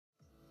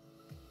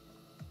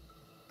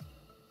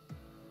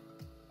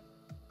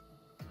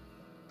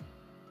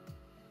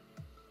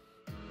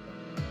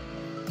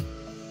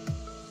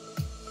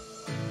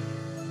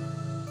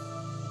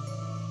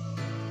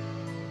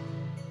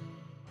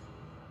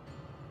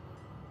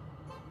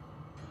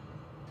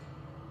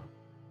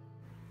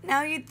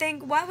Now you'd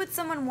think, why would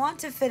someone want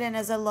to fit in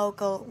as a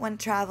local when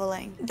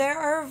traveling? There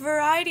are a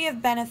variety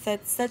of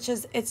benefits, such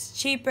as it's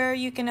cheaper,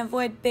 you can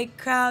avoid big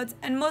crowds,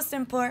 and most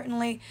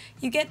importantly,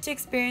 you get to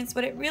experience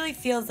what it really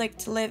feels like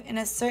to live in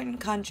a certain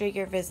country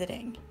you're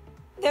visiting.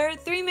 There are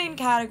three main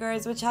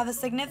categories which have a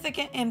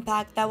significant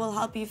impact that will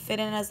help you fit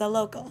in as a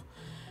local.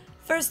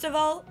 First of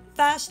all,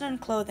 fashion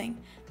and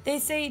clothing. They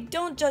say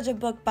don't judge a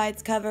book by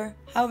its cover,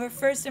 however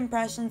first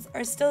impressions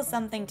are still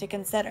something to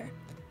consider.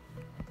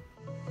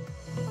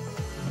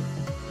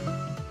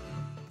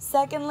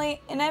 Secondly,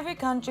 in every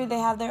country they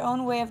have their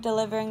own way of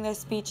delivering their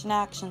speech and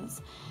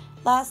actions.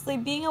 Lastly,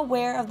 being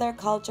aware of their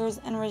cultures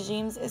and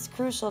regimes is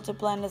crucial to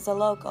blend as a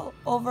local.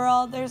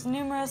 Overall, there's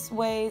numerous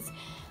ways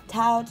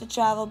how to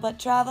travel, but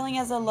traveling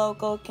as a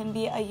local can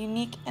be a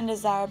unique and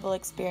desirable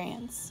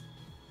experience.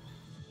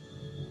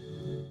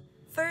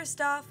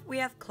 First off, we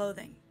have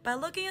clothing. By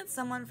looking at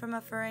someone from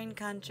a foreign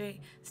country,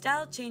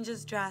 style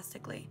changes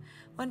drastically.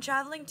 When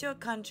traveling to a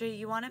country,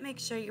 you want to make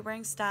sure you're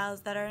wearing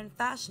styles that are in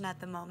fashion at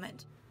the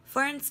moment.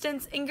 For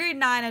instance, in grade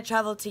 9 I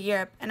traveled to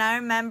Europe, and I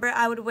remember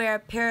I would wear a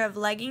pair of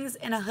leggings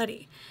and a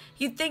hoodie.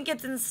 You'd think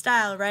it's in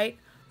style, right?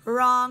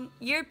 Wrong.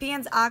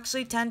 Europeans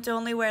actually tend to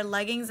only wear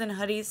leggings and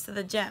hoodies to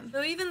the gym.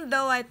 So even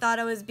though I thought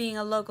I was being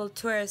a local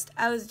tourist,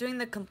 I was doing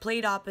the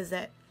complete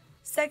opposite.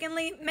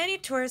 Secondly, many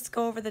tourists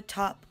go over the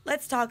top.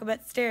 Let's talk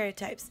about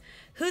stereotypes.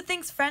 Who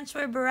thinks French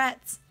wear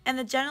barrettes and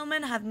the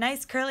gentlemen have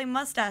nice curly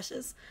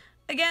mustaches?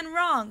 Again,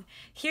 wrong.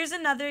 Here's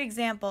another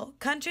example.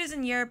 Countries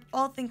in Europe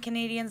all think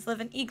Canadians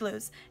live in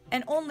igloos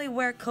and only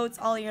wear coats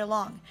all year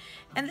long.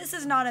 And this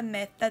is not a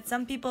myth that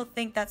some people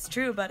think that's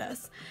true about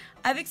us.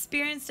 I've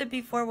experienced it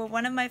before where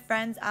one of my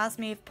friends asked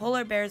me if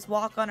polar bears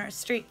walk on our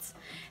streets.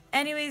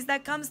 Anyways,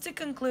 that comes to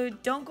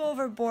conclude, don't go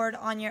overboard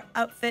on your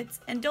outfits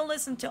and don't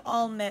listen to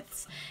all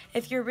myths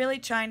if you're really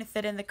trying to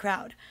fit in the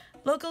crowd.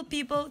 Local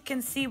people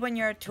can see when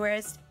you're a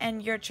tourist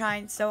and you're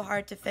trying so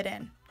hard to fit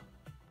in.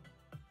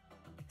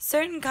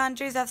 Certain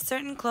countries have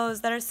certain clothes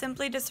that are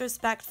simply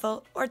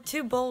disrespectful or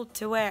too bold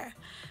to wear.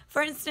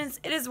 For instance,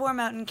 it is warm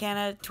out in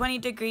Canada, 20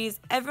 degrees,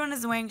 everyone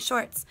is wearing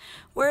shorts.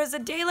 Whereas a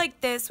day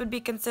like this would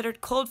be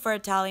considered cold for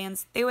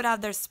Italians, they would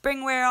have their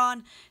spring wear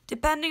on.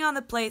 Depending on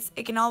the place,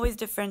 it can always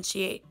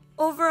differentiate.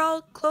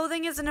 Overall,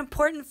 clothing is an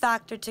important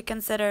factor to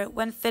consider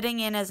when fitting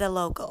in as a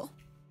local.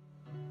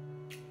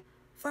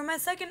 For my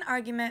second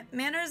argument,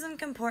 manners and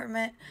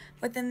comportment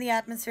within the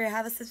atmosphere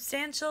have a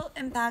substantial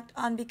impact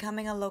on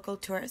becoming a local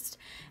tourist.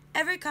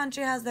 Every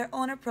country has their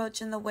own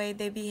approach in the way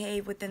they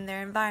behave within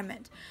their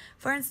environment.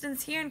 For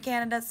instance, here in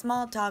Canada,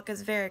 small talk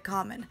is very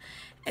common.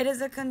 It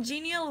is a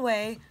congenial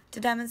way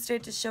to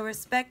demonstrate to show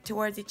respect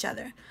towards each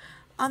other.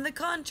 On the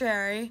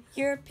contrary,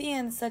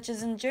 Europeans, such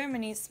as in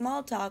Germany,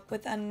 small talk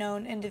with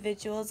unknown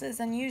individuals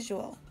is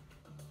unusual.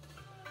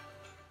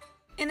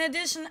 In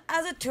addition,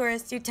 as a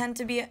tourist, you tend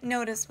to be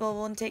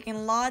noticeable when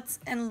taking lots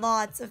and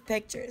lots of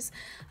pictures.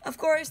 Of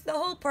course, the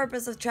whole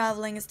purpose of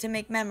traveling is to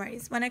make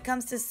memories. When it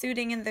comes to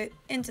suiting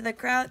into the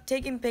crowd,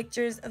 taking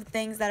pictures of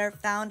things that are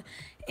found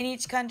in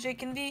each country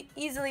can be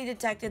easily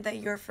detected that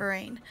you're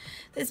foreign.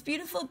 This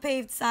beautiful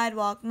paved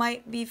sidewalk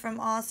might be from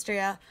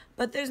Austria,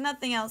 but there's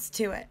nothing else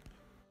to it.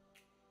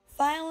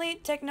 Finally,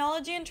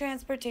 technology and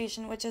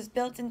transportation, which is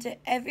built into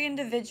every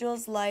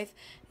individual's life,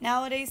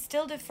 nowadays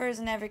still differs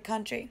in every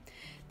country.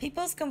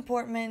 People's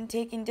comportment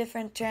taking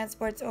different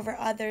transports over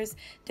others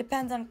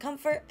depends on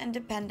comfort and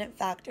dependent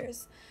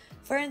factors.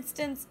 For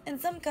instance, in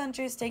some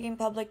countries taking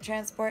public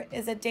transport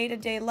is a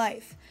day-to-day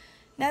life.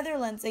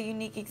 Netherlands, a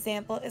unique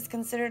example, is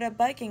considered a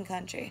biking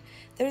country.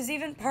 There's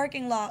even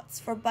parking lots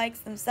for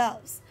bikes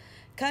themselves.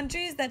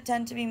 Countries that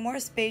tend to be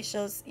more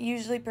spacious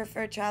usually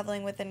prefer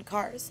traveling within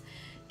cars.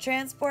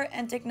 Transport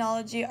and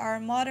technology are a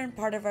modern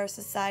part of our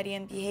society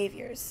and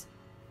behaviors.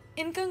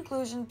 In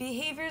conclusion,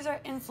 behaviors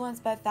are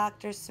influenced by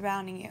factors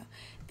surrounding you.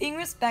 Being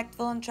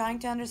respectful and trying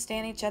to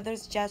understand each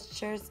other's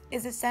gestures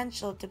is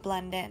essential to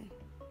blend in.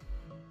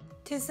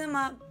 To sum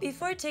up,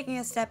 before taking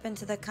a step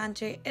into the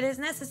country, it is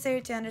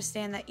necessary to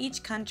understand that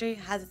each country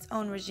has its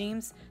own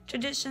regimes,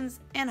 traditions,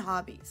 and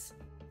hobbies.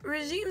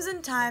 Regimes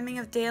and timing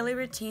of daily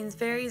routines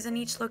varies in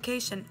each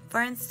location.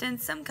 For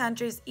instance, some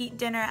countries eat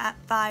dinner at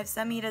 5,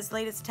 some eat as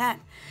late as 10.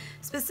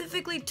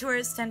 Specifically,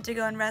 tourists tend to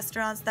go in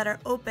restaurants that are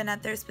open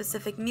at their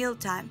specific meal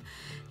time.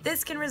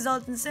 This can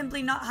result in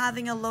simply not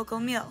having a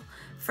local meal.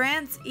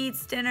 France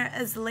eats dinner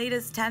as late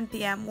as 10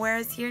 p.m.,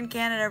 whereas here in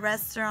Canada,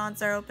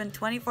 restaurants are open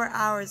 24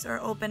 hours or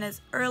open as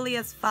early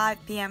as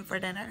 5 p.m. for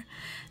dinner.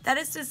 That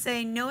is to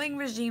say, knowing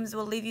regimes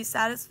will leave you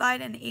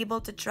satisfied and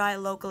able to try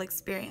local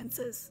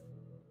experiences.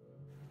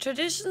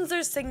 Traditions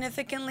are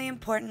significantly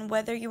important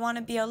whether you want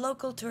to be a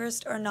local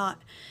tourist or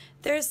not.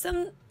 There are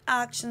some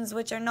actions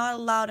which are not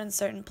allowed in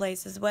certain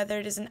places, whether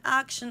it is an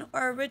action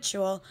or a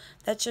ritual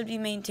that should be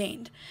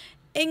maintained.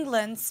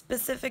 England,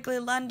 specifically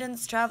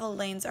London's travel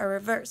lanes are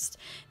reversed,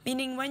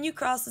 meaning when you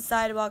cross the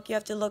sidewalk you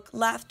have to look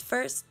left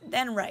first,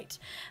 then right.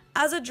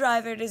 As a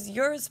driver, it is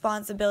your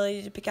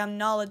responsibility to become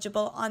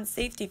knowledgeable on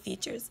safety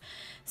features.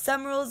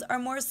 Some rules are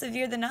more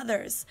severe than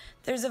others.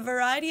 There's a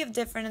variety of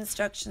different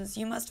instructions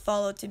you must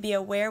follow to be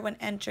aware when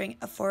entering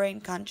a foreign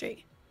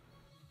country.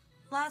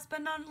 Last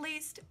but not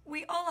least,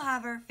 we all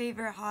have our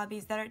favorite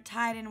hobbies that are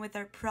tied in with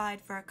our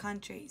pride for our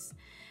countries.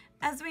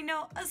 As we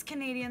know, us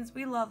Canadians,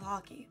 we love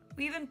hockey.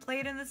 We even play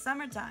it in the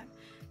summertime.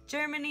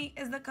 Germany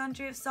is the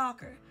country of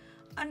soccer.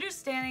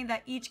 Understanding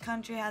that each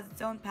country has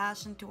its own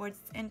passion towards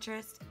its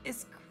interest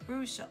is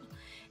crucial.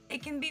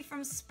 It can be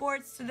from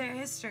sports to their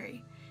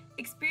history.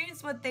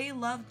 Experience what they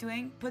love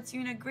doing puts you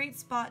in a great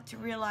spot to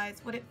realize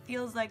what it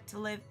feels like to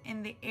live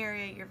in the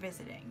area you're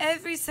visiting.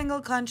 Every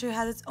single country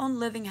has its own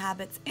living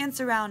habits and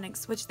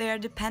surroundings which they are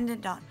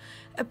dependent on.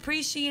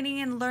 Appreciating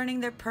and learning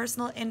their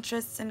personal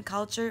interests and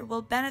culture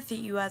will benefit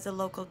you as a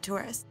local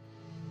tourist.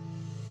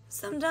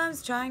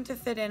 Sometimes trying to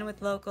fit in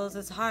with locals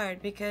is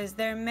hard because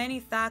there are many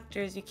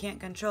factors you can't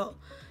control,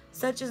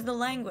 such as the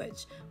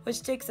language,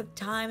 which takes up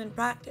time and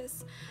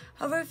practice.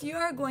 However, if you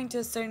are going to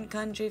a certain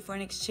country for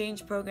an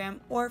exchange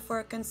program or for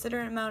a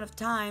considerate amount of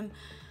time,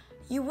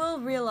 you will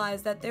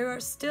realize that there are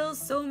still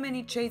so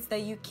many traits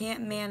that you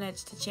can't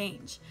manage to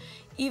change,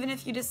 even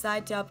if you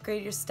decide to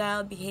upgrade your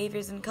style,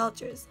 behaviors, and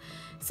cultures.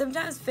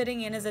 Sometimes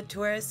fitting in as a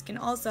tourist can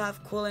also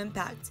have cool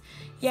impacts,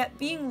 yet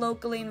being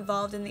locally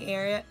involved in the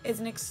area is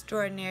an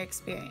extraordinary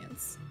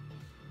experience.